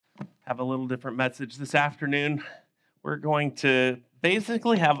have a little different message this afternoon. We're going to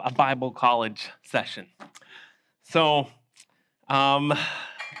basically have a Bible college session. So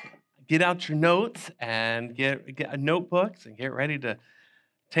get out your notes and get notebooks and get ready to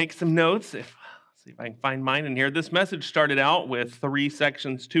take some notes. See if I can find mine in here. This message started out with 3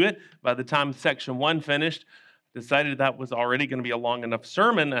 sections to it. By the time section 1 finished, decided that was already going to be a long enough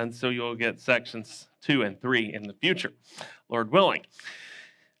sermon, and so you'll get sections 2 and 3 in the future, Lord willing.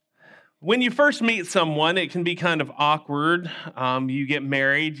 When you first meet someone, it can be kind of awkward. You get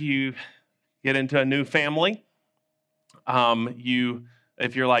married, you get into a new family.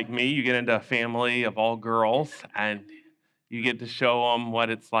 If you're like me, you get into a family of all girls, and you get to show them what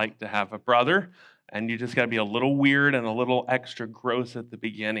it's like to have a brother, and you just got to be a little weird and a little extra gross at the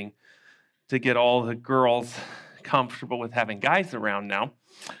beginning to get all the girls comfortable with having guys around now.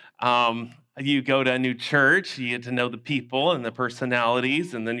 You go to a new church, you get to know the people and the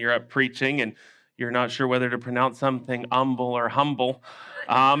personalities, and then you're up preaching, and you're not sure whether to pronounce something humble or humble,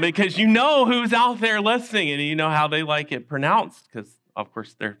 because you know who's out there listening, and you know how they like it pronounced, because, of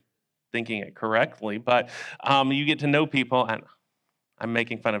course, they're thinking it correctly. But you get to know people, and I'm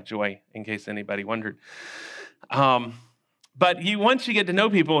making fun of Joy, in case anybody wondered. But once you get to know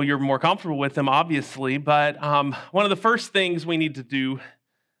people, you're more comfortable with them, obviously. But one of the first things we need to do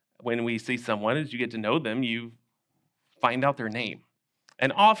when we see someone is you get to know them, you find out their name.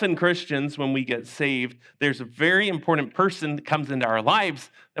 And often Christians, when we get saved, there's a very important person that comes into our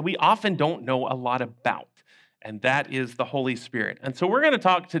lives that we often don't know a lot about, and that is the Holy Spirit. And so we're going to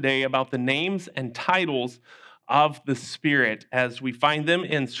talk today about the names and titles of the Spirit as we find them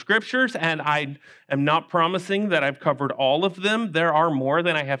in scriptures, and I am not promising that I've covered all of them. There are more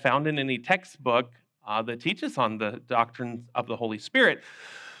than I have found in any textbook that teaches on the doctrine of the Holy Spirit.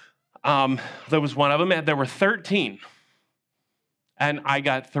 There was one of them, and there were 13. And I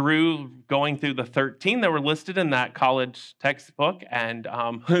got through going through the 13 that were listed in that college textbook, and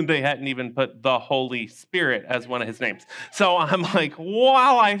they hadn't even put the Holy Spirit as one of his names. So I'm like,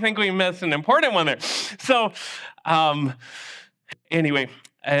 wow, I think we missed an important one there. So anyway,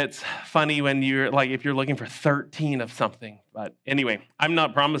 it's funny when you're like, if you're looking for 13 of something. But anyway, I'm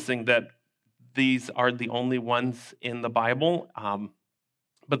not promising that these are the only ones in the Bible.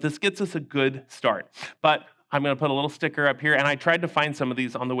 But this gets us a good start. But I'm going to put a little sticker up here, and I tried to find some of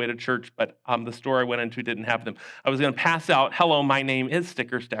these on the way to church, but the store I went into didn't have them. I was going to pass out, hello, my name is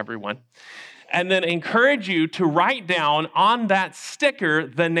stickers to everyone, and then encourage you to write down on that sticker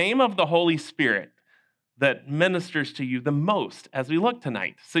the name of the Holy Spirit that ministers to you the most as we look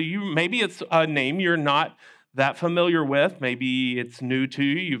tonight. So maybe it's a name you're not that familiar with. Maybe it's new to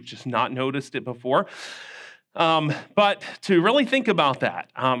you. You've just not noticed it before. But to really think about that,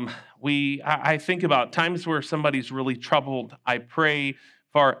 I think about times where somebody's really troubled. I pray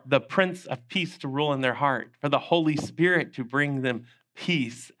for the Prince of Peace to rule in their heart, for the Holy Spirit to bring them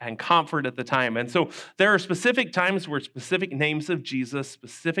peace and comfort at the time. And so there are specific times where specific names of Jesus,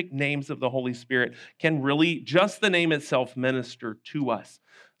 specific names of the Holy Spirit can really, just the name itself, minister to us.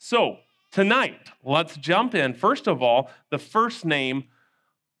 So tonight, let's jump in. First of all, the first name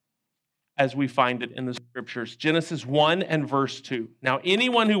as we find it in the scriptures, Genesis 1 and verse 2. Now,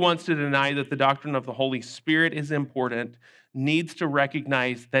 anyone who wants to deny that the doctrine of the Holy Spirit is important needs to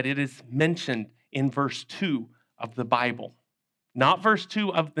recognize that it is mentioned in verse 2 of the Bible, not verse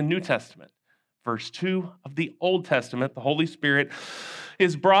 2 of the New Testament. Verse 2 of the Old Testament, the Holy Spirit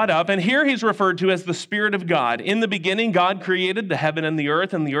is brought up, and here he's referred to as the Spirit of God. In the beginning, God created the heaven and the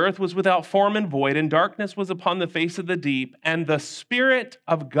earth was without form and void, and darkness was upon the face of the deep, and the Spirit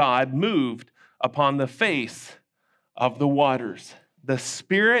of God moved upon the face of the waters. The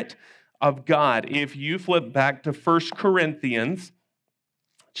Spirit of God. If you flip back to 1 Corinthians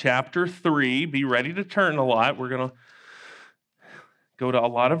chapter 3, be ready to turn a lot. We're going to go to a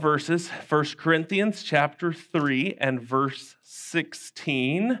lot of verses. 1 Corinthians chapter 3 and verse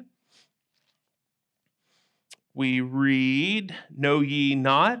 16. We read, "Know ye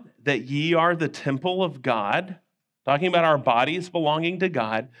not that ye are the temple of God," talking about our bodies belonging to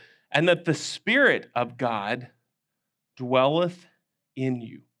God, "and that the Spirit of God dwelleth in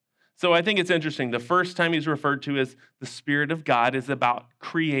you." So I think it's interesting. The first time he's referred to as the Spirit of God is about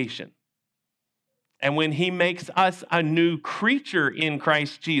creation. And when he makes us a new creature in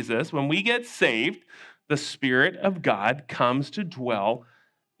Christ Jesus, when we get saved, the Spirit of God comes to dwell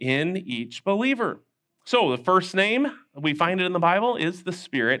in each believer. So the first name, we find it in the Bible, is the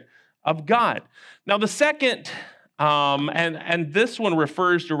Spirit of God. Now the second, and this one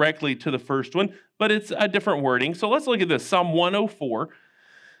refers directly to the first one, but it's a different wording. So let's look at this, Psalm 104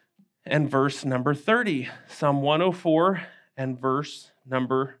 and verse number 30. Psalm 104 and verse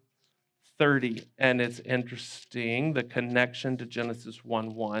number 30, and it's interesting, the connection to Genesis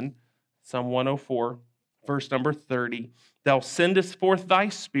 1:1, Psalm 104, verse number 30. Thou sendest forth thy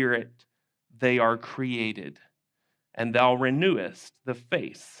spirit, they are created, and thou renewest the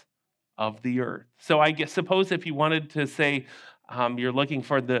face of the earth. So suppose if you wanted to say you're looking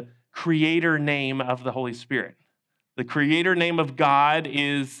for the creator name of the Holy Spirit. The creator name of God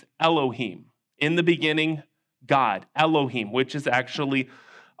is Elohim. In the beginning, God, Elohim, which is actually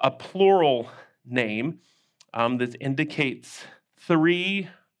a plural name that indicates three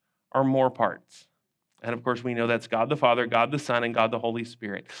or more parts. And of course, we know that's God the Father, God the Son, and God the Holy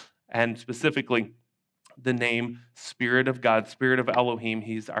Spirit. And specifically, the name Spirit of God, Spirit of Elohim,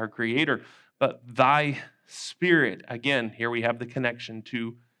 he's our creator. But thy spirit, again, here we have the connection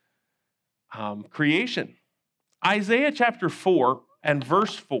to creation. Isaiah chapter 4 and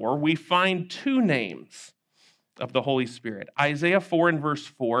verse 4, we find two names of the Holy Spirit. Isaiah 4 and verse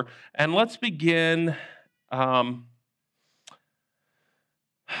 4. And let's begin.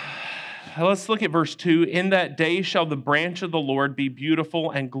 Let's look at verse 2. In that day shall the branch of the Lord be beautiful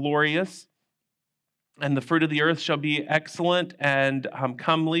and glorious, and the fruit of the earth shall be excellent and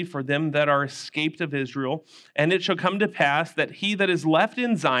comely for them that are escaped of Israel. And it shall come to pass that he that is left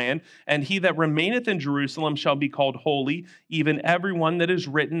in Zion and he that remaineth in Jerusalem shall be called holy, even every one that is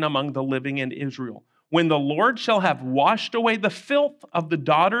written among the living in Israel. When the Lord shall have washed away the filth of the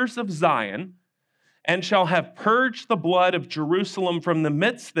daughters of Zion, and shall have purged the blood of Jerusalem from the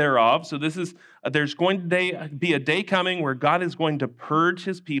midst thereof. So there's going to be a day coming where God is going to purge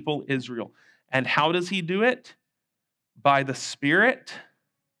his people, Israel. And how does he do it? By the spirit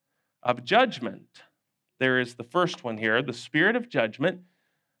of judgment. There is the first one here, the spirit of judgment.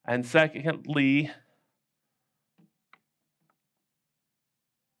 And secondly,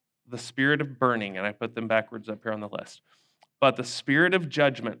 the spirit of burning. And I put them backwards up here on the list. But the spirit of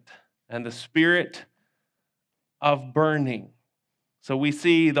judgment and the spirit of burning. So we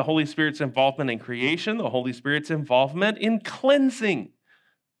see the Holy Spirit's involvement in creation, the Holy Spirit's involvement in cleansing.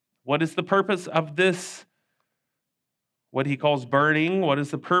 What is the purpose of this, what he calls burning? What is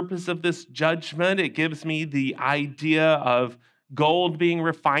the purpose of this judgment? It gives me the idea of gold being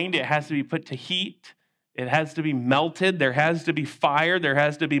refined. It has to be put to heat. It has to be melted. There has to be fire. There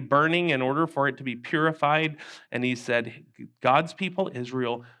has to be burning in order for it to be purified. And he said, God's people,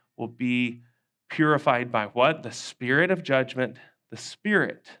 Israel, will be purified by what? The spirit of judgment, the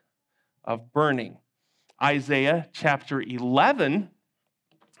spirit of burning. Isaiah chapter 11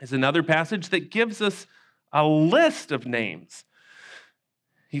 is another passage that gives us a list of names.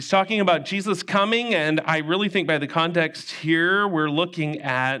 He's talking about Jesus coming, and I really think by the context here, we're looking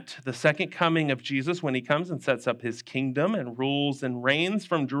at the second coming of Jesus when he comes and sets up his kingdom and rules and reigns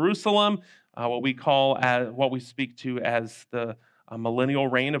from Jerusalem, what we speak to as the millennial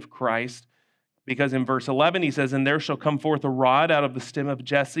reign of Christ. Because in verse 11, he says, and there shall come forth a rod out of the stem of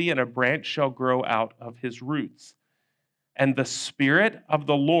Jesse, and a branch shall grow out of his roots. And the Spirit of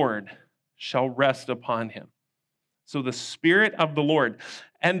the Lord shall rest upon him. So the Spirit of the Lord.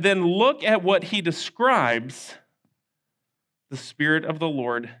 And then look at what he describes the Spirit of the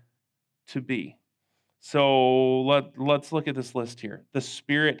Lord to be. So let's look at this list here. The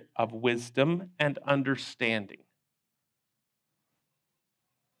Spirit of wisdom and understanding.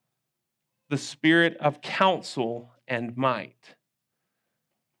 The spirit of counsel and might,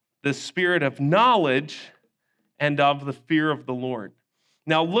 the spirit of knowledge and of the fear of the Lord.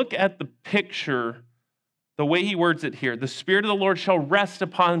 Now look at the picture, the way he words it here. The Spirit of the Lord shall rest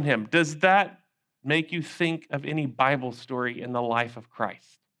upon him. Does that make you think of any Bible story in the life of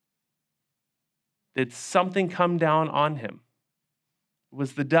Christ? Did something come down on him? It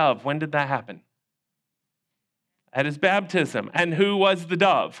was the dove. When did that happen? At his baptism. And who was the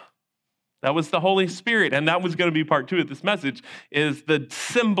dove? That was the Holy Spirit, and that was going to be part 2 of this message, is the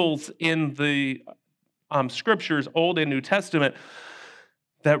symbols in the scriptures, Old and New Testament,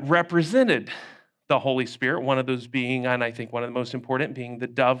 that represented the Holy Spirit, one of those being, and I think one of the most important, being the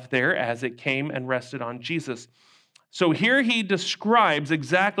dove there as it came and rested on Jesus. So here he describes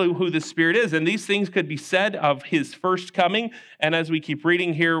exactly who the Spirit is, and these things could be said of his first coming, and as we keep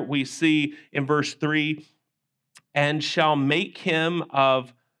reading here, we see in verse 3, and shall make him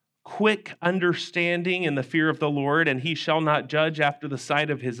of quick understanding in the fear of the Lord, and he shall not judge after the sight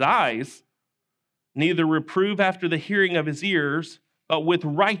of his eyes, neither reprove after the hearing of his ears, but with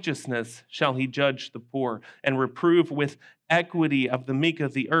righteousness shall he judge the poor, and reprove with equity of the meek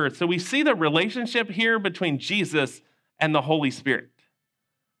of the earth. So we see the relationship here between Jesus and the Holy Spirit.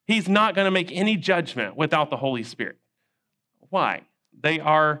 He's not going to make any judgment without the Holy Spirit. Why?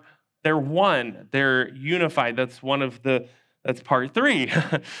 They're one. They're unified. That's one of the That's part 3.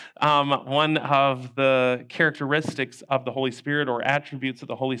 One of the characteristics of the Holy Spirit or attributes of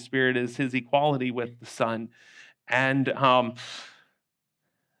the Holy Spirit is his equality with the Son. And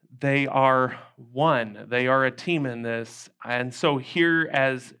they are one. They are a team in this. And so here,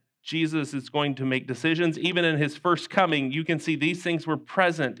 as Jesus is going to make decisions, even in his first coming, you can see these things were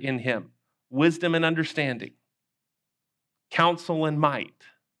present in him: wisdom and understanding, counsel and might,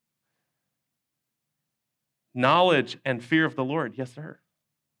 knowledge and fear of the Lord. Yes, sir.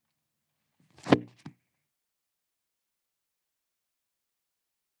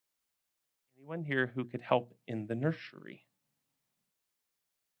 Anyone here who could help in the nursery?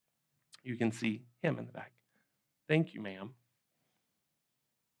 You can see him in the back. Thank you, ma'am.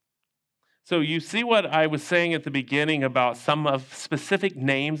 So you see what I was saying at the beginning about some of specific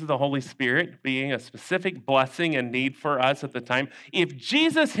names of the Holy Spirit being a specific blessing and need for us at the time. If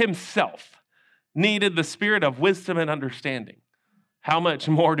Jesus himself needed the spirit of wisdom and understanding, how much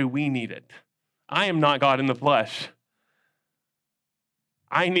more do we need it? I am not God in the flesh.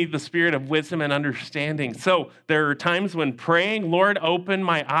 I need the spirit of wisdom and understanding. So there are times when praying, Lord, open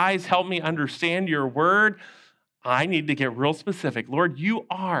my eyes, help me understand your word. I need to get real specific. Lord, you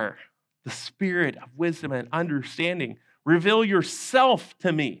are the spirit of wisdom and understanding. Reveal yourself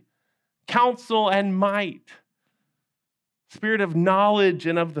to me. Counsel and might. Spirit of knowledge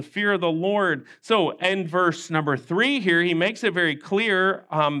and of the fear of the Lord. So in verse number 3 here, he makes it very clear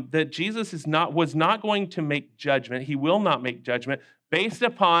that Jesus was not going to make judgment. He will not make judgment based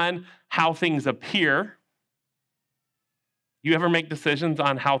upon how things appear. You ever make decisions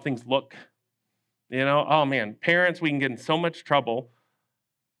on how things look? You know, oh man, parents, we can get in so much trouble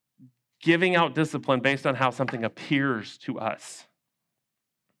giving out discipline based on how something appears to us.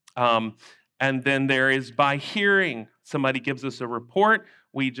 And then there is by hearing. Somebody gives us a report,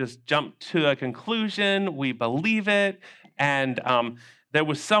 we just jump to a conclusion, we believe it. And there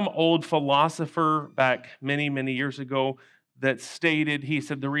was some old philosopher back many, many years ago that stated, he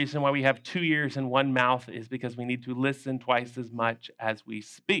said, the reason why we have 2 ears and 1 mouth is because we need to listen twice as much as we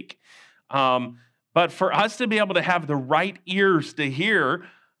speak. But for us to be able to have the right ears to hear,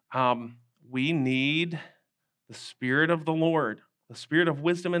 we need the Spirit of the Lord, the spirit of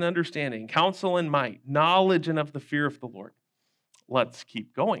wisdom and understanding, counsel and might, knowledge and of the fear of the Lord. Let's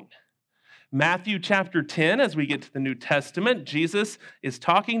keep going. Matthew chapter 10, as we get to the New Testament, Jesus is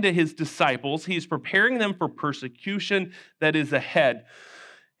talking to his disciples. He's preparing them for persecution that is ahead.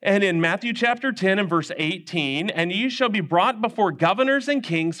 And in Matthew chapter 10 and verse 18, and ye shall be brought before governors and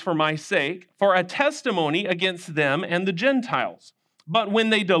kings for my sake, for a testimony against them and the Gentiles. But when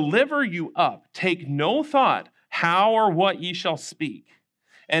they deliver you up, take no thought how or what ye shall speak.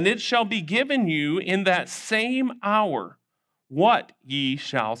 And it shall be given you in that same hour what ye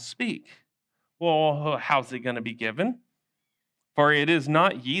shall speak. Well, how's it going to be given? For it is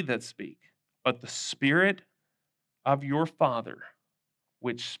not ye that speak, but the Spirit of your Father,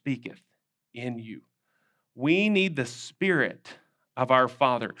 which speaketh in you. We need the Spirit of our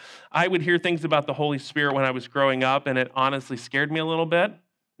Father. I would hear things about the Holy Spirit when I was growing up, and it honestly scared me a little bit.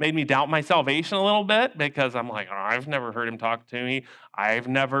 Made me doubt my salvation a little bit because I'm like, oh, I've never heard him talk to me. I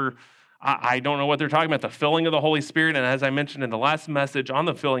don't know what they're talking about, the filling of the Holy Spirit. And as I mentioned in the last message on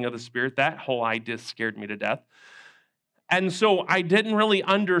the filling of the Spirit, that whole idea scared me to death. And so I didn't really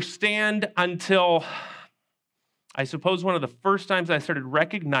understand until, I suppose, one of the first times I started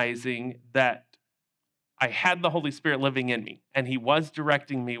recognizing that I had the Holy Spirit living in me and he was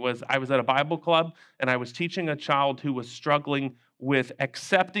directing me. I was at a Bible club and I was teaching a child who was struggling with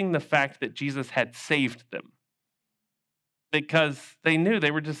accepting the fact that Jesus had saved them because they knew they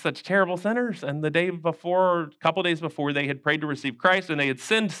were just such terrible sinners. And the day before, a couple days before, they had prayed to receive Christ and they had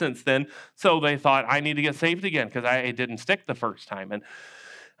sinned since then. So they thought, I need to get saved again because I didn't stick the first time. And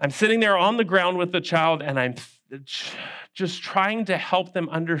I'm sitting there on the ground with the child and I'm just trying to help them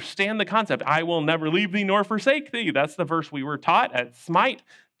understand the concept. I will never leave thee nor forsake thee. That's the verse we were taught at Smite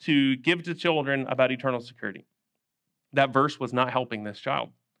to give to children about eternal security. That verse was not helping this child.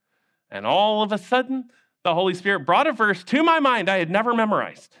 And all of a sudden, the Holy Spirit brought a verse to my mind I had never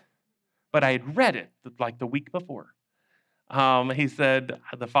memorized, but I had read it like the week before. He said,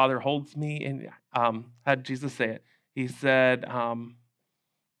 the Father holds me in, how did Jesus say it? He said,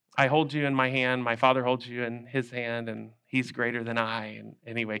 I hold you in my hand, my Father holds you in his hand, and he's greater than I. And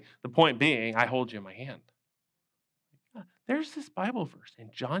anyway, the point being, I hold you in my hand. There's this Bible verse in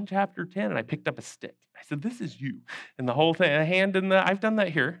John chapter 10, and I picked up a stick. I said, this is you. And the whole thing, a hand in the, I've done that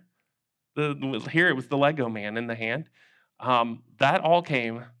here. Here it was the Lego man in the hand. That all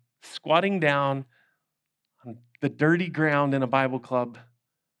came squatting down on the dirty ground in a Bible club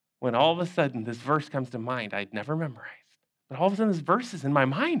when all of a sudden this verse comes to mind I'd never memorized. But all of a sudden, this verse is in my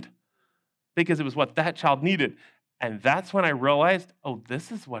mind because it was what that child needed. And that's when I realized, oh,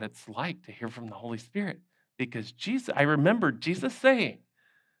 this is what it's like to hear from the Holy Spirit. Because I remembered Jesus saying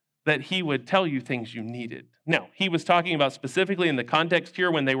that he would tell you things you needed. Now, he was talking about specifically in the context here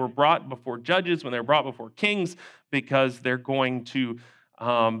when they were brought before judges, when they were brought before kings, because they're going to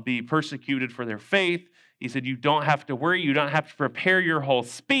be persecuted for their faith. He said, you don't have to worry. You don't have to prepare your whole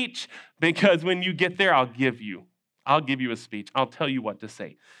speech, because when you get there, I'll give you a speech. I'll tell you what to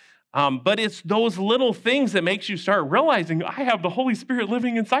say. But it's those little things that makes you start realizing, I have the Holy Spirit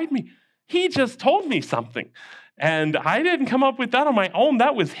living inside me. He just told me something. And I didn't come up with that on my own.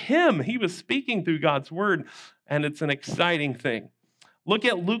 That was him. He was speaking through God's word. And it's an exciting thing. Look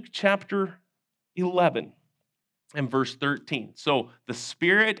at Luke chapter 11 and verse 13. So the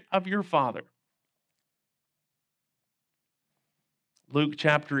Spirit of your Father. Luke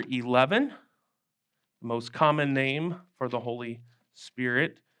chapter 11, the most common name for the Holy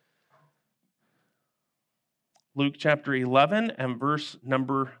Spirit. Luke chapter 11 and verse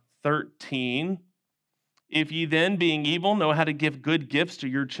number 13. If ye then, being evil, know how to give good gifts to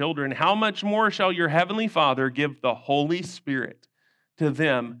your children, how much more shall your heavenly Father give the Holy Spirit to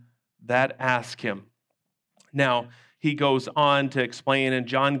them that ask him? Now, he goes on to explain, and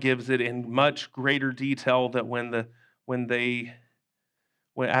John gives it in much greater detail, that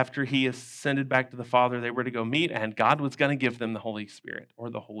after he ascended back to the Father, they were to go meet, and God was going to give them the Holy Spirit or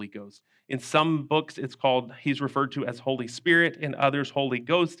the Holy Ghost. In some books, he's referred to as Holy Spirit. In others, Holy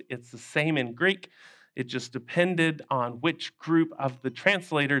Ghost. It's the same in Greek. It just depended on which group of the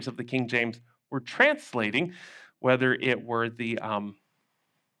translators of the King James were translating, whether it were the,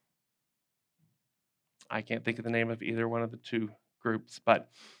 I can't think of the name of either one of the two groups, but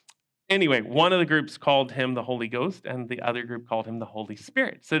anyway, one of the groups called him the Holy Ghost, and the other group called him the Holy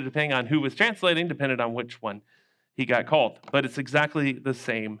Spirit. So depending on who was translating, depended on which one he got called. But it's exactly the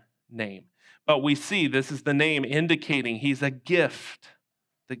same name. But we see this is the name indicating he's a gift.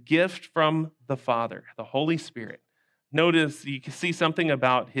 The gift from the Father, the Holy Spirit. Notice you can see something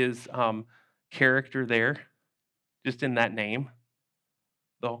about his character there, just in that name.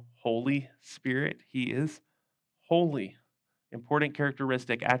 The Holy Spirit. He is holy. Important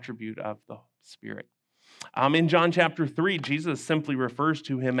characteristic, attribute of the Spirit. In John chapter 3, Jesus simply refers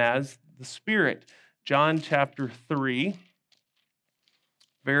to him as the Spirit. John chapter 3,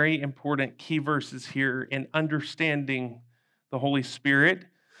 very important key verses here in understanding the Holy Spirit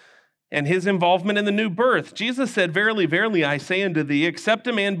and his involvement in the new birth. Jesus said, verily, verily, I say unto thee, except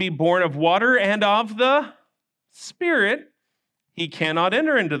a man be born of water and of the Spirit, he cannot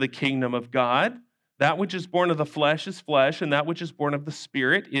enter into the kingdom of God. That which is born of the flesh is flesh, and that which is born of the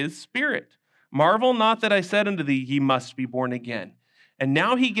Spirit is spirit. Marvel not that I said unto thee, ye must be born again. And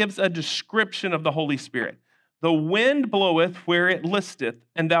now he gives a description of the Holy Spirit. The wind bloweth where it listeth,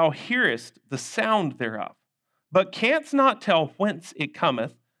 and thou hearest the sound thereof, but canst not tell whence it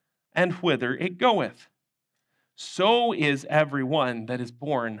cometh, and whither it goeth. So is every one that is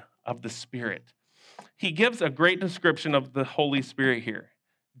born of the Spirit. He gives a great description of the Holy Spirit here.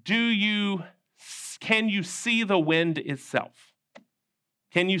 Can you see the wind itself?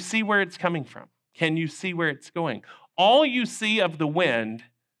 Can you see where it's coming from? Can you see where it's going? All you see of the wind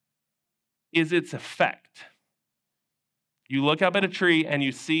is its effect. You look up at a tree and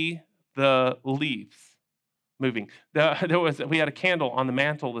you see the leaves moving. We had a candle on the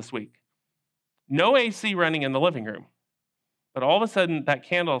mantle this week. No AC running in the living room. But all of a sudden, that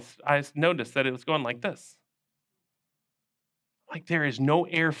candle, I noticed that it was going like this. Like there is no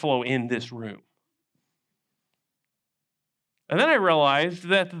airflow in this room. And then I realized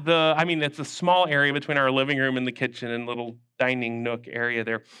that it's a small area between our living room and the kitchen and little dining nook area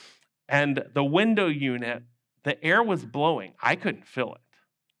there. And the window unit, the air was blowing. I couldn't feel it.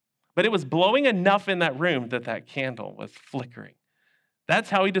 But it was blowing enough in that room that candle was flickering. That's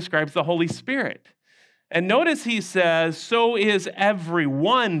how he describes the Holy Spirit. And notice he says, so is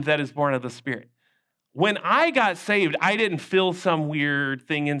everyone that is born of the Spirit. When I got saved, I didn't feel some weird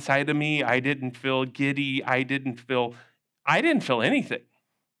thing inside of me. I didn't feel giddy. I didn't feel anything.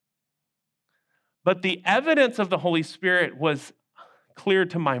 But the evidence of the Holy Spirit was clear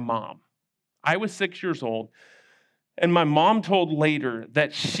to my mom. I was 6 years old. And my mom told later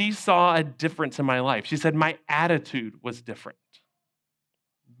that she saw a difference in my life. She said my attitude was different.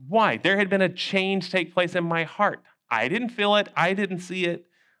 Why? There had been a change take place in my heart. I didn't feel it. I didn't see it.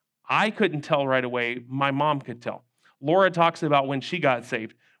 I couldn't tell right away. My mom could tell. Laura talks about when she got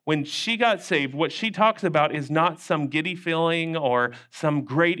saved. When she got saved, what she talks about is not some giddy feeling or some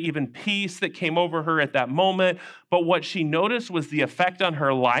great even peace that came over her at that moment, but what she noticed was the effect on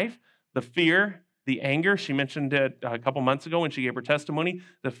her life, the fear, the anger. She mentioned it a couple months ago when she gave her testimony.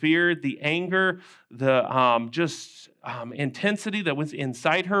 The fear, the anger, the intensity that was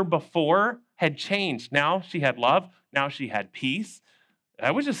inside her before had changed. Now she had love. Now she had peace.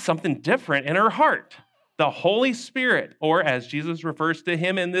 That was just something different in her heart. The Holy Spirit, or as Jesus refers to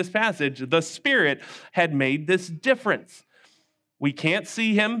him in this passage, the Spirit had made this difference. We can't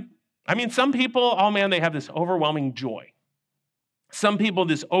see him. I mean, some people, oh man, they have this overwhelming joy. Some people,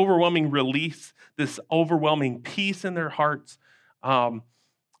 this overwhelming release, this overwhelming peace in their hearts.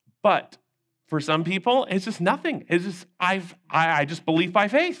 But for some people, it's just nothing. It's just, I just believe by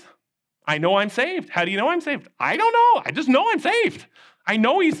faith. I know I'm saved. How do you know I'm saved? I don't know. I just know I'm saved. I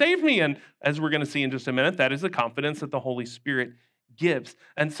know he saved me. And as we're going to see in just a minute, that is the confidence that the Holy Spirit gives.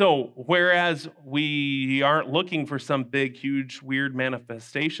 And so, whereas we aren't looking for some big, huge, weird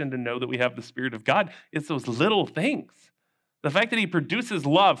manifestation to know that we have the Spirit of God, it's those little things. The fact that he produces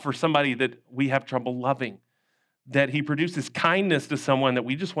love for somebody that we have trouble loving, that he produces kindness to someone that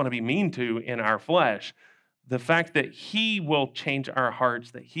we just want to be mean to in our flesh, the fact that he will change our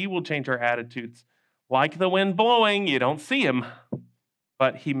hearts, that he will change our attitudes. Like the wind blowing, you don't see him,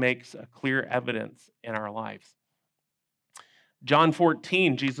 but he makes a clear evidence in our lives. John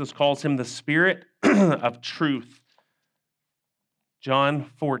 14, Jesus calls him the Spirit of truth. John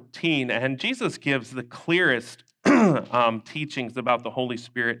 14, and Jesus gives the clearest teachings about the Holy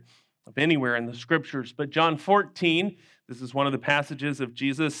Spirit of anywhere in the scriptures. But John 14, this is one of the passages of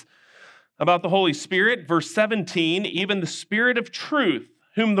Jesus about the Holy Spirit. Verse 17, even the Spirit of truth,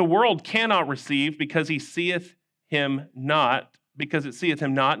 whom the world cannot receive because it seeth him not,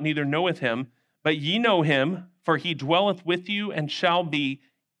 neither knoweth him, but ye know him, for he dwelleth with you and shall be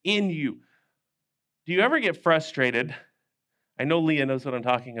in you. Do you ever get frustrated? I know Leah knows what I'm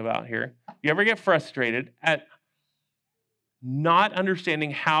talking about here. Do you ever get frustrated at not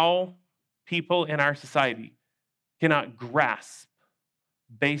understanding how people in our society cannot grasp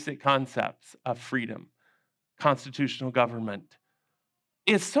basic concepts of freedom, constitutional government?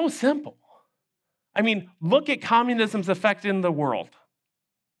 It's so simple. I mean, look at communism's effect in the world.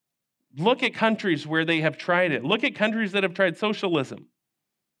 Look at countries where they have tried it. Look at countries that have tried socialism.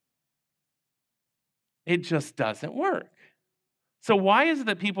 It just doesn't work. So why is it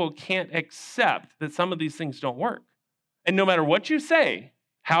that people can't accept that some of these things don't work? And no matter what you say,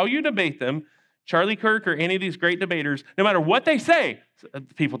 how you debate them, Charlie Kirk or any of these great debaters, no matter what they say,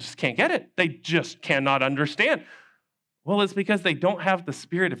 people just can't get it. They just cannot understand. Well, it's because they don't have the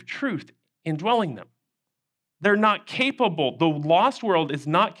Spirit of truth indwelling them. They're not capable. The lost world is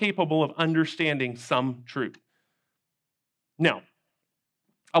not capable of understanding some truth. Now,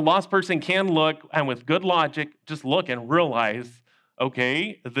 a lost person can look and with good logic, just look and realize,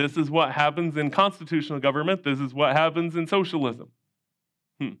 okay, this is what happens in constitutional government. This is what happens in socialism.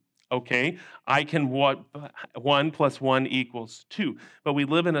 Okay, I can what 1 + 1 = 2. But we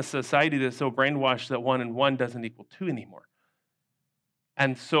live in a society that's so brainwashed that 1 and 1 doesn't equal 2 anymore.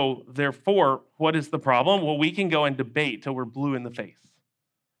 And so, therefore, what is the problem? Well, we can go and debate till we're blue in the face.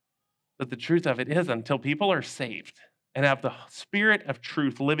 But the truth of it is, until people are saved and have the Spirit of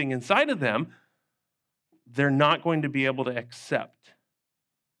truth living inside of them, they're not going to be able to accept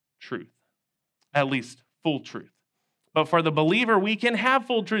truth, at least full truth. But for the believer, we can have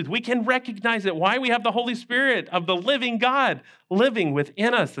full truth. We can recognize it. Why? We have the Holy Spirit of the living God living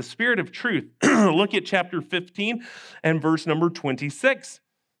within us, the Spirit of truth. Look at chapter 15 and verse number 26.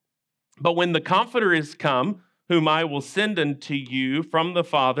 But when the Comforter is come, whom I will send unto you from the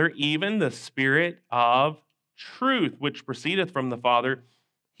Father, even the Spirit of truth, which proceedeth from the Father,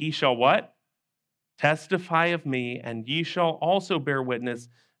 he shall what? Testify of me, and ye shall also bear witness,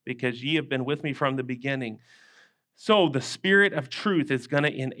 because ye have been with me from the beginning. So the Spirit of truth is going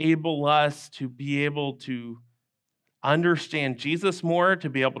to enable us to be able to understand Jesus more, to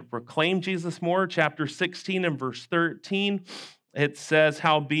be able to proclaim Jesus more. Chapter 16 and verse 13, it says,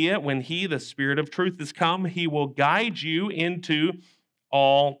 howbeit, when he, the Spirit of truth, is come, he will guide you into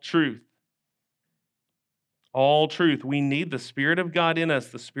all truth. All truth. We need the Spirit of God in us,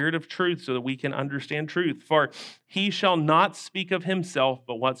 the Spirit of truth, so that we can understand truth. For he shall not speak of himself,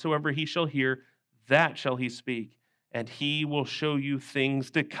 but whatsoever he shall hear, that shall he speak. And he will show you things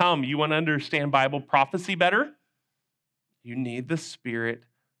to come. You want to understand Bible prophecy better? You need the Spirit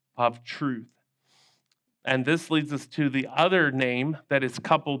of truth. And this leads us to the other name that is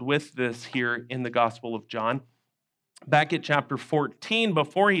coupled with this here in the Gospel of John. Back at chapter 14,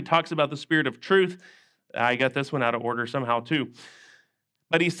 before he talks about the Spirit of truth, I got this one out of order somehow too.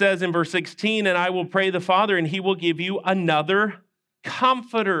 But he says in verse 16, and I will pray the Father, and he will give you another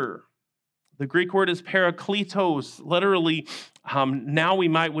comforter. The Greek word is parakletos. Literally, now we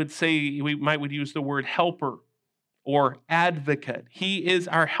might would use the word helper or advocate. He is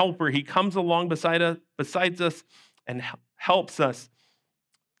our helper. He comes along besides us and helps us.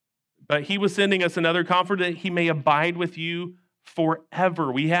 But he was sending us another comforter that he may abide with you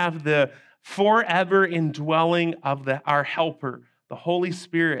forever. We have the forever indwelling of our helper, the Holy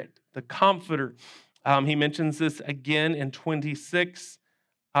Spirit, the comforter. He mentions this again in 15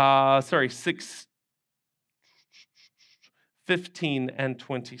 and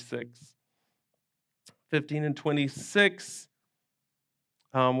 26. 15 and 26.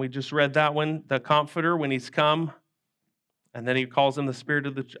 We just read that one, the comforter when he's come. And then he calls him the Spirit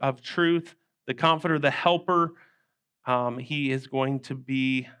of truth, the comforter, the helper. He is going to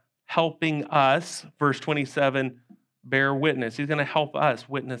be helping us, verse 27, bear witness. He's going to help us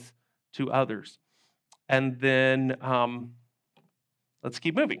witness to others. And then let's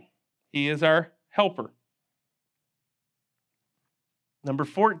keep moving. He is our helper. Number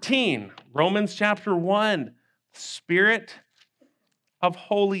 14, Romans chapter 1, Spirit of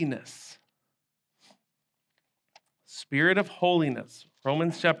holiness. Spirit of holiness.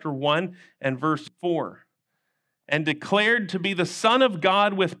 Romans chapter 1 and verse 4. And declared to be the Son of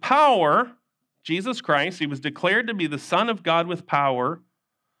God with power, Jesus Christ, he was declared to be the Son of God with power,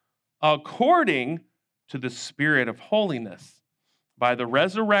 according to the Spirit of holiness, by the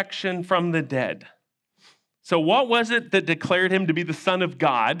resurrection from the dead. So what was it that declared him to be the Son of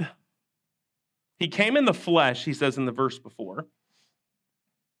God? He came in the flesh, he says in the verse before,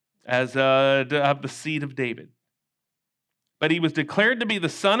 as of the seed of David. But he was declared to be the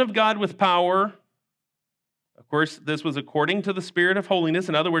Son of God with power. Of course, this was according to the Spirit of holiness.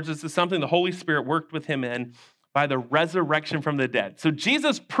 In other words, this is something the Holy Spirit worked with him in by the resurrection from the dead. So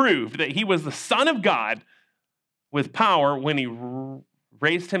Jesus proved that he was the Son of God with power when he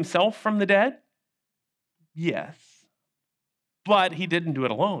raised himself from the dead. Yes, but he didn't do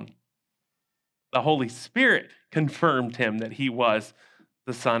it alone. The Holy Spirit confirmed him that he was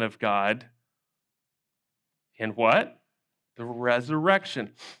the Son of God. In what? The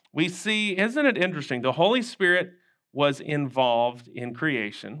resurrection. We see, isn't it interesting? The Holy Spirit was involved in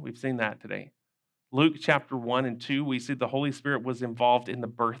creation. We've seen that today. Luke chapter 1 and 2, we see the Holy Spirit was involved in the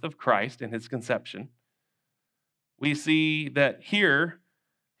birth of Christ and his conception. We see that here,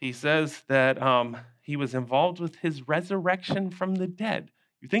 he says that he was involved with his resurrection from the dead.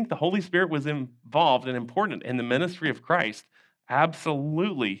 You think the Holy Spirit was involved and important in the ministry of Christ?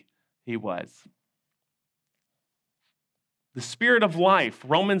 Absolutely, he was. The Spirit of life,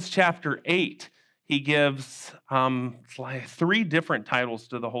 Romans chapter 8, he gives 3 different titles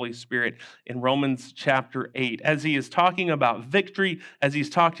to the Holy Spirit in Romans chapter 8. As he is talking about victory, as he's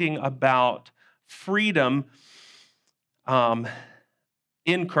talking about freedom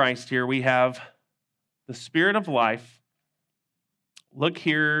in Christ here, we have the Spirit of life. Look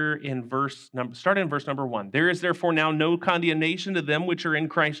here in start in verse number 1. There is therefore now no condemnation to them which are in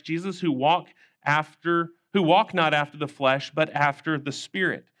Christ Jesus, who walk not after the flesh, but after the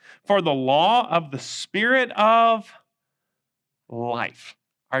Spirit. For the law of the Spirit of life.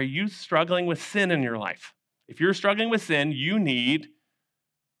 Are you struggling with sin in your life? If you're struggling with sin, you need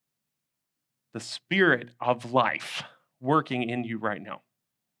the Spirit of life working in you right now.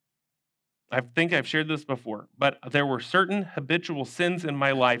 I think I've shared this before, but there were certain habitual sins in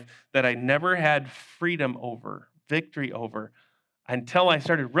my life that I never had freedom over, victory over, until I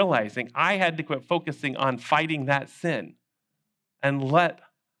started realizing I had to quit focusing on fighting that sin and let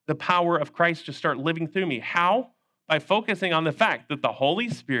the power of Christ just start living through me. How? By focusing on the fact that the Holy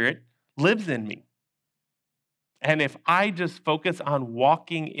Spirit lives in me. And if I just focus on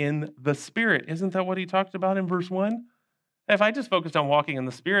walking in the Spirit, isn't that what he talked about in verse 1? If I just focused on walking in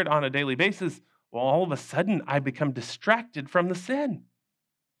the Spirit on a daily basis, well, all of a sudden I become distracted from the sin.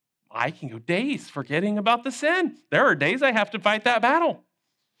 I can go days forgetting about the sin. There are days I have to fight that battle.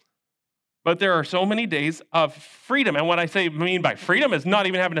 But there are so many days of freedom. And what I mean by freedom is not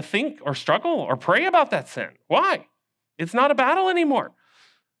even having to think or struggle or pray about that sin. Why? It's not a battle anymore.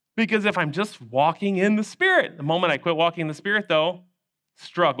 Because if I'm just walking in the Spirit, the moment I quit walking in the Spirit, though,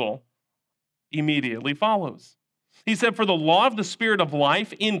 struggle immediately follows. He said, for the law of the Spirit of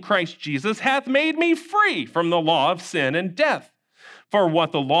life in Christ Jesus hath made me free from the law of sin and death. For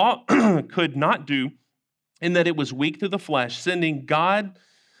what the law could not do, in that it was weak through the flesh, God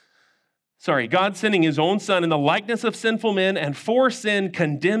sending his own Son in the likeness of sinful men, and for sin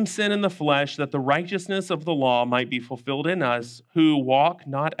condemned sin in the flesh, that the righteousness of the law might be fulfilled in us, who walk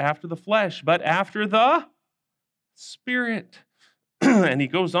not after the flesh, but after the Spirit. And he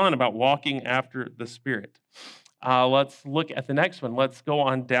goes on about walking after the Spirit. Let's look at the next one. Let's go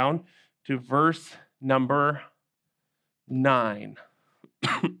on down to verse number 9.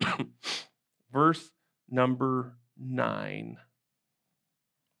 Verse number 9.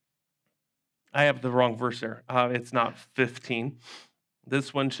 I have the wrong verse there. It's not 15.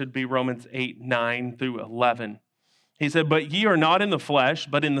 This one should be Romans 8, 9 through 11. He said, "But ye are not in the flesh,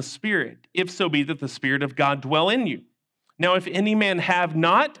 but in the Spirit, if so be that the Spirit of God dwell in you. Now, if any man have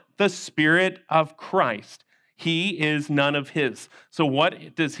not the Spirit of Christ, he is none of his." So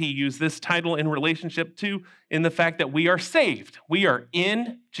what does he use this title in relationship to? In the fact that we are saved. We are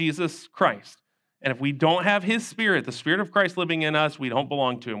in Jesus Christ. And if we don't have his Spirit, the Spirit of Christ living in us, we don't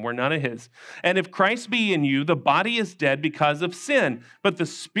belong to him. We're none of his. "And if Christ be in you, the body is dead because of sin, but the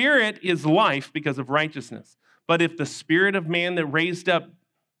Spirit is life because of righteousness. But if the Spirit of man that raised up,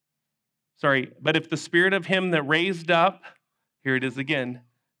 but if the Spirit of him that raised up," here it is again,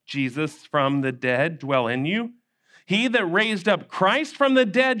 "Jesus from the dead dwell in you, he that raised up Christ from the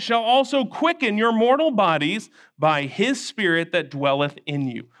dead shall also quicken your mortal bodies by his Spirit that dwelleth in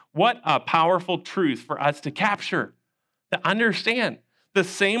you." What a powerful truth for us to capture, to understand. The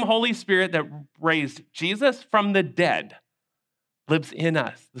same Holy Spirit that raised Jesus from the dead lives in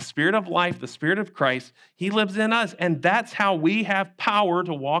us. The Spirit of life, the Spirit of Christ, he lives in us. And that's how we have power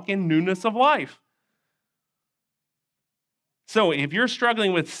to walk in newness of life. So if you're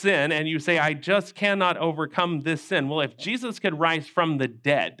struggling with sin and you say, "I just cannot overcome this sin," well, if Jesus could rise from the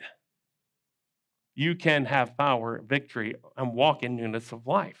dead, you can have power, victory, and walk in newness of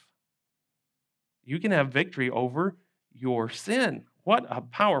life. You can have victory over your sin. What a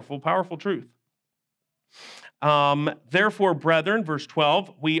powerful, powerful truth. "Therefore, brethren," verse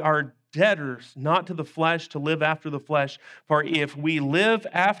 12, "we are debtors, not to the flesh, to live after the flesh. For if we live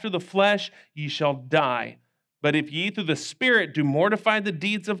after the flesh, ye shall die. But if ye through the Spirit do mortify the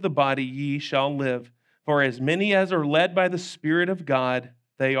deeds of the body, ye shall live. For as many as are led by the Spirit of God,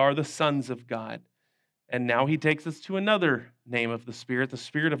 they are the sons of God." And now he takes us to another name of the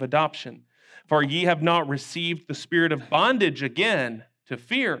Spirit of adoption. "For ye have not received the spirit of bondage again to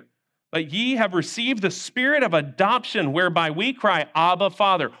fear, but ye have received the Spirit of adoption, whereby we cry, Abba,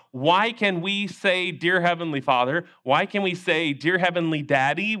 Father." Why can we say, "Dear Heavenly Father"? Why can we say, "Dear Heavenly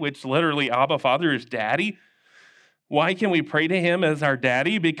Daddy," which literally Abba, Father is daddy? Why can we pray to him as our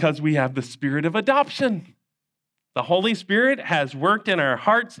daddy? Because we have the Spirit of adoption. The Holy Spirit has worked in our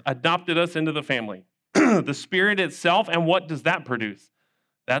hearts, adopted us into the family. The Spirit itself, and what does that produce?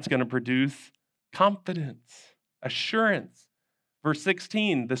 That's going to produce confidence, assurance. Verse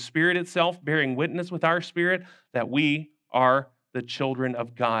 16, "The Spirit itself bearing witness with our spirit that we are the children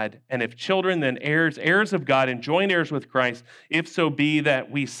of God. And if children, then heirs, heirs of God, and joint heirs with Christ, if so be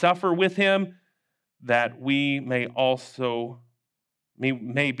that we suffer with him, that we may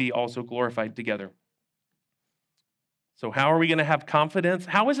be also glorified together." So how are we going to have confidence?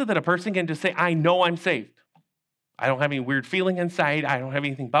 How is it that a person can just say, "I know I'm saved. I don't have any weird feeling inside. I don't have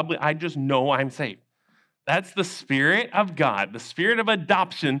anything bubbly. I just know I'm saved"? That's the Spirit of God, the Spirit of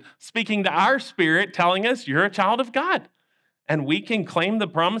adoption, speaking to our spirit, telling us you're a child of God. And we can claim the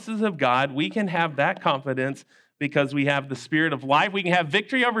promises of God. We can have that confidence because we have the Spirit of life. We can have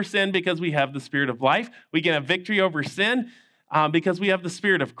victory over sin because we have the Spirit of life. We can have victory over sin because we have the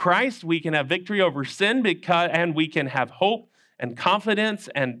Spirit of Christ. We can have victory over sin and we can have hope and confidence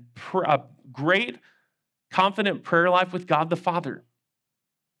and a great, confident prayer life with God the Father.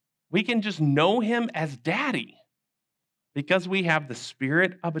 We can just know him as daddy because we have the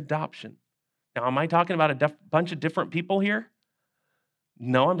Spirit of adoption. Now, am I talking about a bunch of different people here?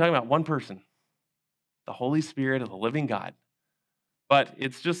 No, I'm talking about one person, the Holy Spirit of the living God. But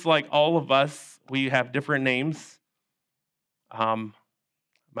it's just like all of us, we have different names.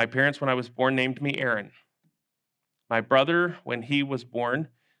 My parents, when I was born, named me Aaron. My brother, when he was born,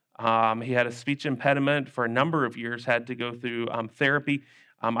 he had a speech impediment for a number of years, had to go through therapy.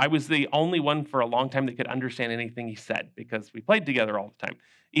 I was the only one for a long time that could understand anything he said because we played together all the time.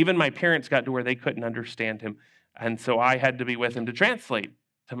 Even my parents got to where they couldn't understand him. And so I had to be with him to translate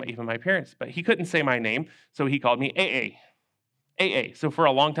to even my parents. But he couldn't say my name, so he called me AA. AA. So for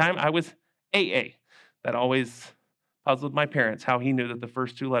a long time, I was AA. That always puzzled my parents, how he knew that the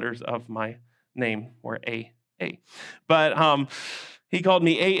first two letters of my name were AA. But he called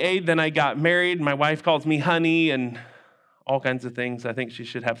me AA. Then I got married. My wife calls me honey and all kinds of things. I think she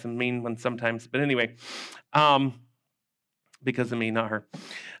should have some mean ones sometimes. But anyway, because of me, not her.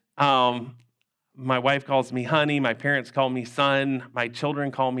 My wife calls me honey. My parents call me son. My children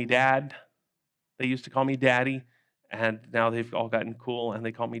call me dad. They used to call me daddy. And now they've all gotten cool and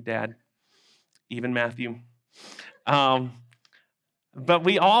they call me dad. Even Matthew. But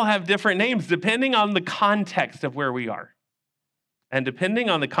we all have different names depending on the context of where we are. And depending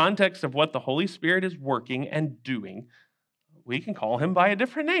on the context of what the Holy Spirit is working and doing, we can call him by a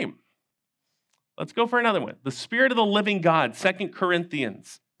different name. Let's go for another one. The Spirit of the living God, 2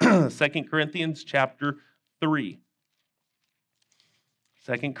 Corinthians. 2 Corinthians chapter 3.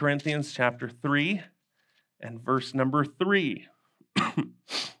 2 Corinthians chapter 3 and verse number 3.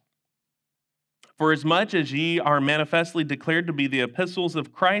 For as much as ye are manifestly declared to be the epistles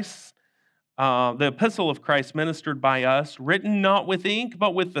of Christ, the epistle of Christ ministered by us, written not with ink,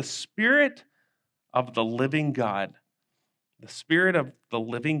 but with the Spirit of the living God. The Spirit of the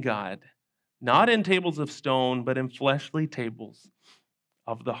living God, not in tables of stone, but in fleshly tables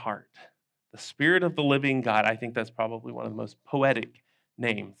of the heart. The Spirit of the living God. I think that's probably one of the most poetic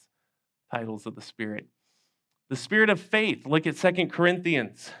names, titles of the Spirit. The Spirit of faith. Look at 2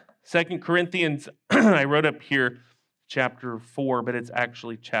 Corinthians. 2 Corinthians, I wrote up here chapter 4, but it's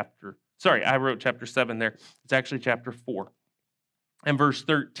actually I wrote chapter 7 there. It's actually chapter 4 and verse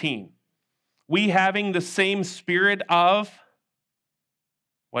 13. We having the same spirit of,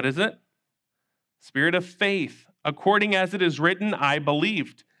 what is it? Spirit of faith. According as it is written, I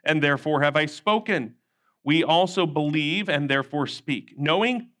believed, and therefore have I spoken. We also believe and therefore speak,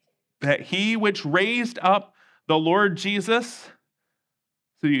 knowing that he which raised up the Lord Jesus.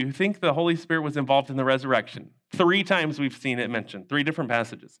 So you think the Holy Spirit was involved in the resurrection? 3 times we've seen it mentioned, 3 different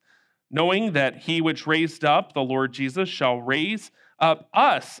passages. Knowing that he which raised up the Lord Jesus shall raise up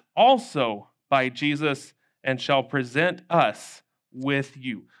us also by Jesus and shall present us with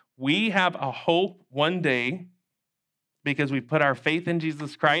you. We have a hope one day because we put our faith in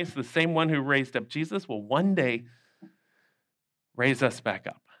Jesus Christ. The same one who raised up Jesus will one day raise us back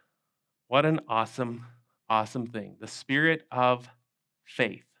up. What an awesome, awesome thing. The Spirit of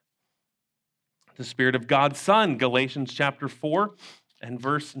faith. The Spirit of God's Son, Galatians chapter 4 and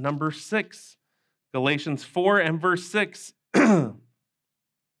verse number 6. Galatians 4 and verse 6.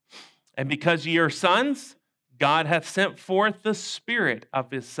 And because ye are sons, God hath sent forth the Spirit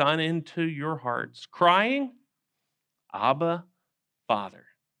of his Son into your hearts, crying, Abba, Father.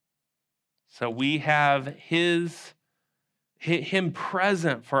 So we have him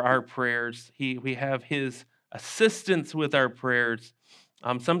present for our prayers. We have his assistance with our prayers.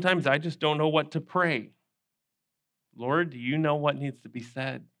 Sometimes I just don't know what to pray. Lord, do you know what needs to be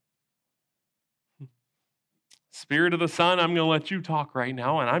said? Spirit of the Son, I'm going to let you talk right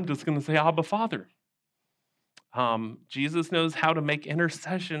now, and I'm just going to say, Abba, Father. Jesus knows how to make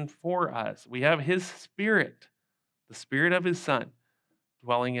intercession for us. We have his Spirit, the Spirit of his Son,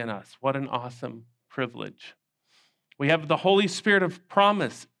 dwelling in us. What an awesome privilege. We have the Holy Spirit of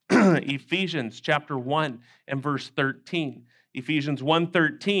promise, Ephesians chapter 1 and verse 13. Ephesians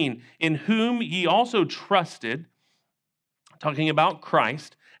 1:13, in whom ye also trusted, talking about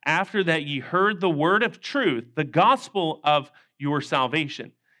Christ, after that ye heard the word of truth, the gospel of your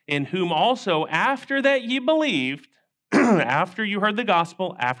salvation, in whom also after that ye believed, after you heard the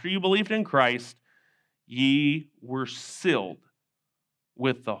gospel, after you believed in Christ, ye were sealed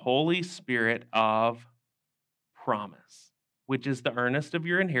with the Holy Spirit of promise, which is the earnest of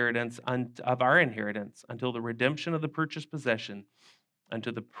your inheritance, of our inheritance, until the redemption of the purchased possession,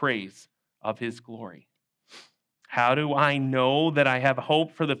 unto the praise of his glory. How do I know that I have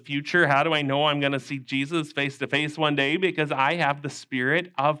hope for the future? How do I know I'm going to see Jesus face to face one day? Because I have the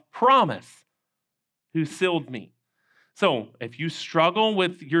Spirit of promise who sealed me. So if you struggle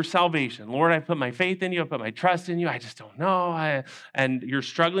with your salvation, Lord, I put my faith in you, I put my trust in you, I just don't know, and you're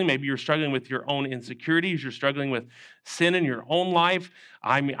struggling, maybe you're struggling with your own insecurities, you're struggling with sin in your own life.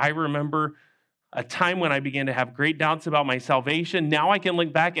 I remember a time when I began to have great doubts about my salvation. Now I can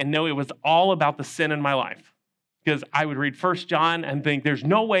look back and know it was all about the sin in my life. Because I would read 1 John and think there's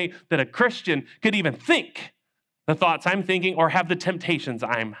no way that a Christian could even think the thoughts I'm thinking or have the temptations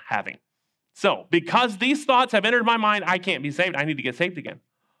I'm having. So, because these thoughts have entered my mind, I can't be saved. I need to get saved again.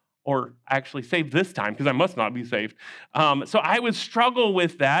 Or actually saved this time, because I must not be saved. So I would struggle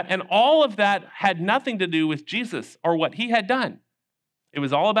with that, and all of that had nothing to do with Jesus or what he had done. It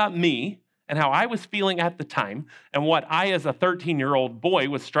was all about me and how I was feeling at the time and what I, as a 13-year-old boy,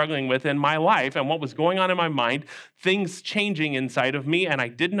 was struggling with in my life and what was going on in my mind, things changing inside of me, and I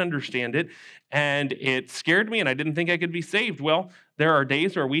didn't understand it, and it scared me, and I didn't think I could be saved. Well, there are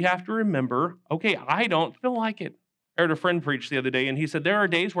days where we have to remember, okay, I don't feel like it. I heard a friend preach the other day, and he said, there are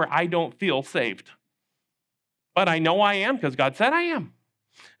days where I don't feel saved, but I know I am because God said I am.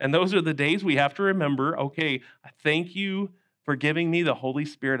 And those are the days we have to remember, okay, thank you for giving me the Holy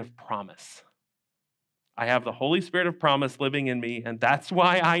Spirit of promise. I have the Holy Spirit of promise living in me, and that's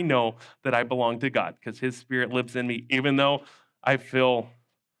why I know that I belong to God, because his Spirit lives in me, even though I feel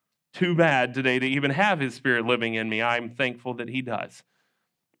too bad today to even have his Spirit living in me. I'm thankful that he does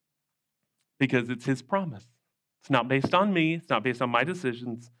because it's his promise. It's not based on me. It's not based on my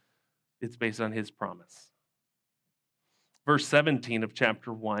decisions. It's based on his promise. Verse 17 of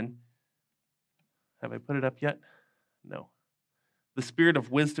chapter 1. Have I put it up yet? No. The Spirit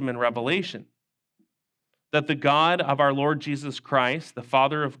of wisdom and revelation, that the God of our Lord Jesus Christ, the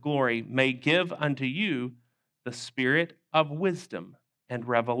Father of glory, may give unto you the spirit of wisdom and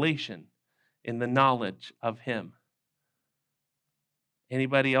revelation in the knowledge of him.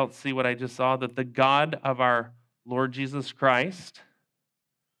 Anybody else see what I just saw? That the God of our Lord Jesus Christ,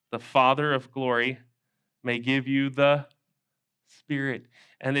 the Father of glory, may give you the Spirit.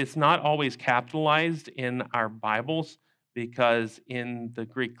 And it's not always capitalized in our Bibles, because in the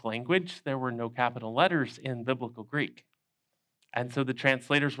Greek language, there were no capital letters in biblical Greek. And so the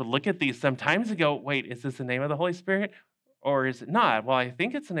translators would look at these sometimes and go, wait, is this the name of the Holy Spirit or is it not? Well, I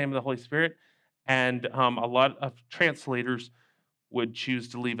think it's the name of the Holy Spirit. And a lot of translators would choose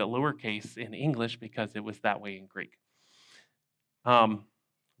to leave it lowercase in English because it was that way in Greek.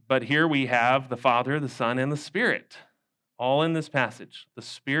 But here we have the Father, the Son, and the Spirit, all in this passage. The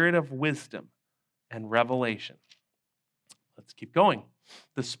Spirit of wisdom and revelation. Let's keep going.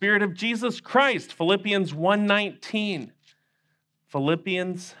 The Spirit of Jesus Christ, Philippians 1:19.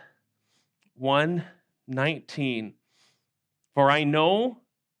 Philippians 1:19. For I know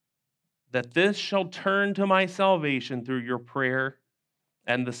that this shall turn to my salvation through your prayer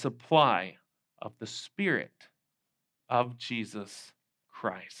and the supply of the Spirit of Jesus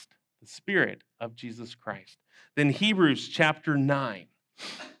Christ. The Spirit of Jesus Christ. Then Hebrews chapter 9.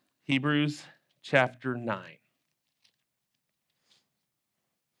 Hebrews chapter 9.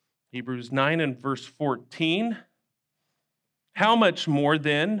 Hebrews 9 and verse 14. How much more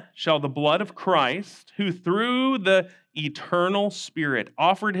then shall the blood of Christ, who through the eternal Spirit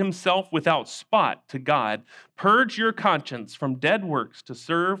offered himself without spot to God, purge your conscience from dead works to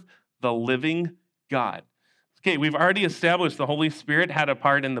serve the living God? Okay, we've already established the Holy Spirit had a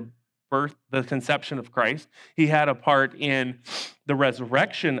part in the birth, the conception of Christ. He had a part in the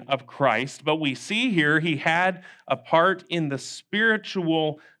resurrection of Christ, but we see here he had a part in the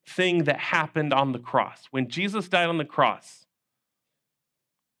spiritual thing that happened on the cross. When Jesus died on the cross,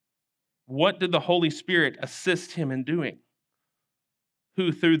 what did the Holy Spirit assist him in doing?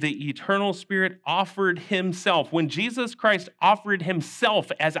 Who through the eternal Spirit offered himself. When Jesus Christ offered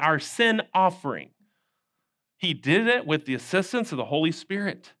himself as our sin offering, he did it with the assistance of the Holy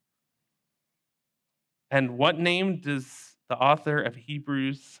Spirit. And what name does the author of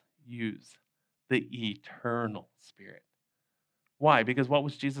Hebrews use? The eternal Spirit. Why? Because what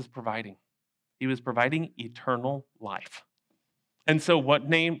was Jesus providing? He was providing eternal life. And so what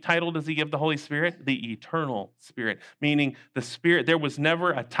title does he give the Holy Spirit? The eternal Spirit, meaning the Spirit. There was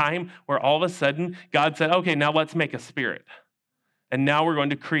never a time where all of a sudden God said, okay, now let's make a spirit. And now we're going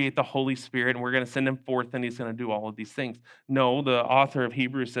to create the Holy Spirit and we're going to send him forth and he's going to do all of these things. No, the author of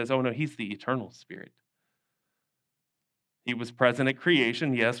Hebrews says, oh no, he's the eternal Spirit. He was present at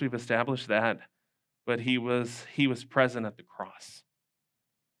creation. Yes, we've established that. But he was present at the cross.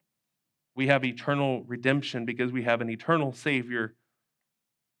 We have eternal redemption because we have an eternal Savior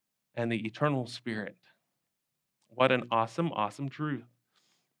and the eternal Spirit. What an awesome, awesome truth.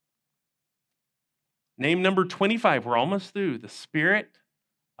 Name number 25. We're almost through. The Spirit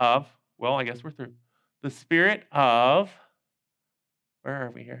of, well, I guess we're through. The Spirit of, where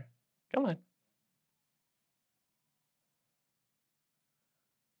are we here? Come on.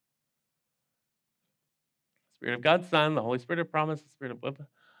 Spirit of God's Son, the Holy Spirit of promise, the Spirit of wisdom.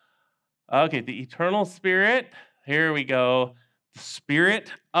 Okay, the eternal Spirit. Here we go. The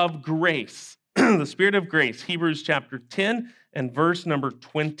Spirit of grace. The Spirit of grace. Hebrews chapter 10 and verse number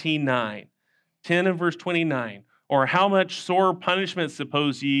 29. 10 and verse 29. Or how much sore punishment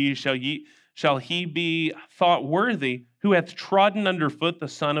suppose ye shall he be thought worthy, who hath trodden underfoot the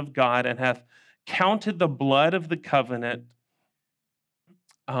Son of God, and hath counted the blood of the covenant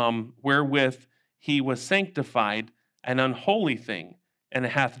wherewith he was sanctified an unholy thing, and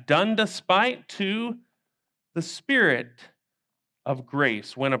hath done despite to the Spirit of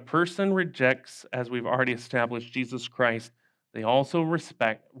grace. When a person rejects, as we've already established, Jesus Christ, they also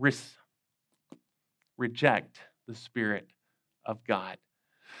reject the Spirit of God.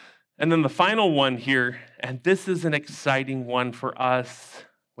 And then the final one here, and this is an exciting one for us.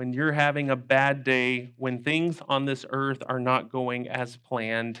 When you're having a bad day, when things on this earth are not going as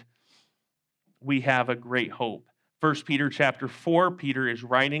planned, we have a great hope. 1 Peter chapter 4, Peter is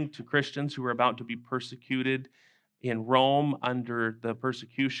writing to Christians who are about to be persecuted in Rome under the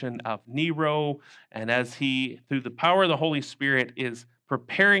persecution of Nero. And as he, through the power of the Holy Spirit, is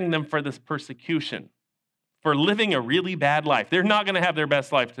preparing them for this persecution, for living a really bad life. They're not going to have their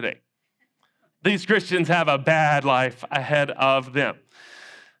best life today. These Christians have a bad life ahead of them.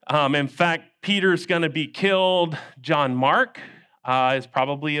 In fact, Peter's going to be killed. John Mark is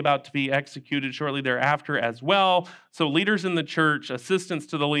probably about to be executed shortly thereafter as well. So leaders in the church, assistants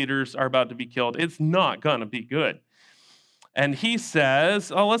to the leaders, are about to be killed. It's not going to be good. And he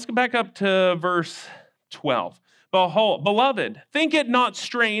says, let's go back up to verse 12. Behold, beloved, think it not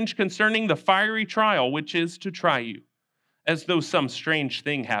strange concerning the fiery trial which is to try you, as though some strange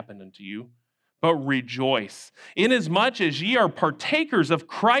thing happened unto you. But rejoice, inasmuch as ye are partakers of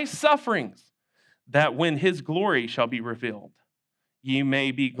Christ's sufferings, that when his glory shall be revealed, ye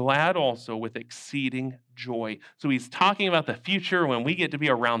may be glad also with exceeding joy. So he's talking about the future when we get to be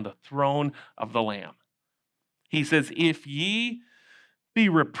around the throne of the Lamb. He says, if ye be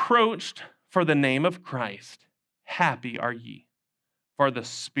reproached for the name of Christ, happy are ye, for the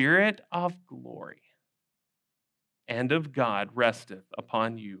Spirit of glory and of God resteth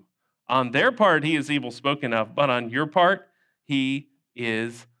upon you. On their part, he is evil spoken of, but on your part, he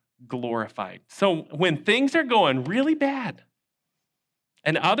is glorified. So when things are going really bad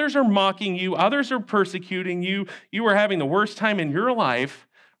and others are mocking you, others are persecuting you, you are having the worst time in your life,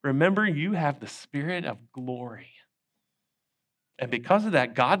 remember you have the Spirit of glory. And because of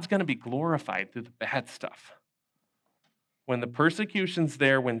that, God's going to be glorified through the bad stuff. When the persecution's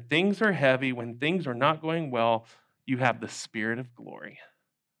there, when things are heavy, when things are not going well, you have the Spirit of glory.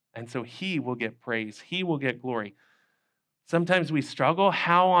 And so he will get praise. He will get glory. Sometimes we struggle.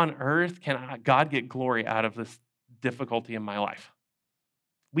 How on earth can God get glory out of this difficulty in my life?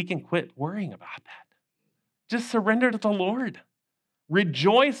 We can quit worrying about that. Just surrender to the Lord.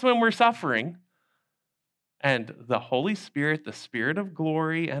 Rejoice when we're suffering. And the Holy Spirit, the Spirit of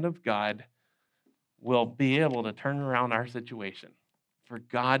glory and of God, will be able to turn around our situation for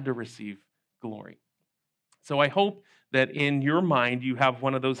God to receive glory. So I hope that in your mind you have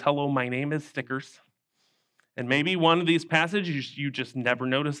one of those "Hello, my name is" stickers. And maybe one of these passages you just never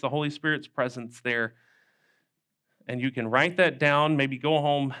notice the Holy Spirit's presence there. And you can write that down, maybe go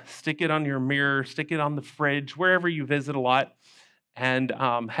home, stick it on your mirror, stick it on the fridge, wherever you visit a lot, and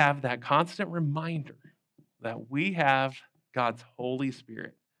have that constant reminder that we have God's Holy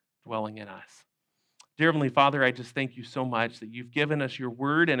Spirit dwelling in us. Dear Heavenly Father, I just thank you so much that you've given us your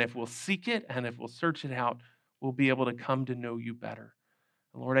word, and if we'll seek it and if we'll search it out, we'll be able to come to know you better.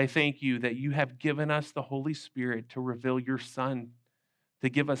 Lord, I thank you that you have given us the Holy Spirit to reveal your Son, to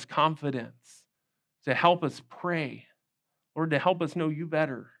give us confidence, to help us pray, Lord, to help us know you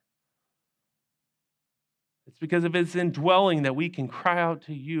better. It's because of his indwelling that we can cry out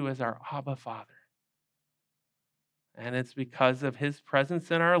to you as our Abba Father. And it's because of his presence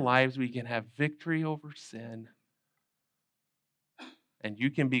in our lives we can have victory over sin. And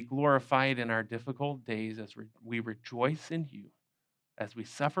you can be glorified in our difficult days as we rejoice in you, as we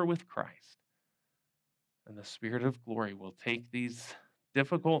suffer with Christ. And the Spirit of glory will take these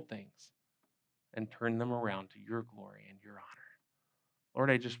difficult things and turn them around to your glory and your honor. Lord,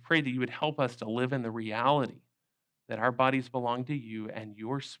 I just pray that you would help us to live in the reality that our bodies belong to you and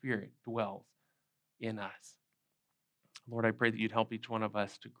your Spirit dwells in us. Lord, I pray that you'd help each one of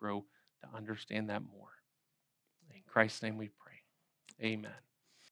us to grow to understand that more. In Christ's name we pray. Amen.